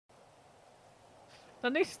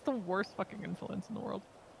Sunday's the worst fucking influence in the world.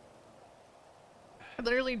 I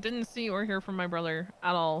literally didn't see or hear from my brother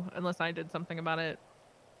at all unless I did something about it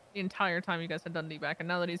the entire time you guys had done D-back. And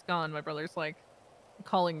now that he's gone, my brother's like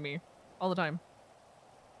calling me all the time.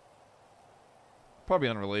 Probably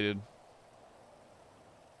unrelated.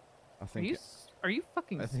 I think. Are you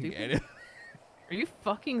fucking stupid? Are you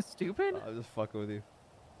fucking stupid? I'm just fucking with you.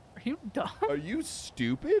 Are you dumb? Are you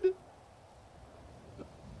stupid?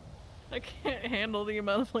 I can't handle the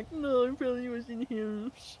amount of like, no, I probably wasn't here.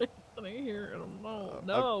 Shit that I hear. I don't know.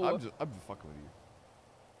 No. I'm just fucking with you.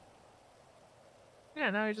 Yeah,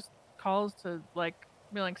 now he just calls to like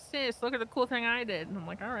be like, sis, look at the cool thing I did. And I'm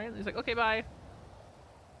like, all right. He's like, okay, bye.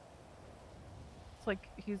 It's like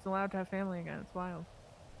he's allowed to have family again. It's wild.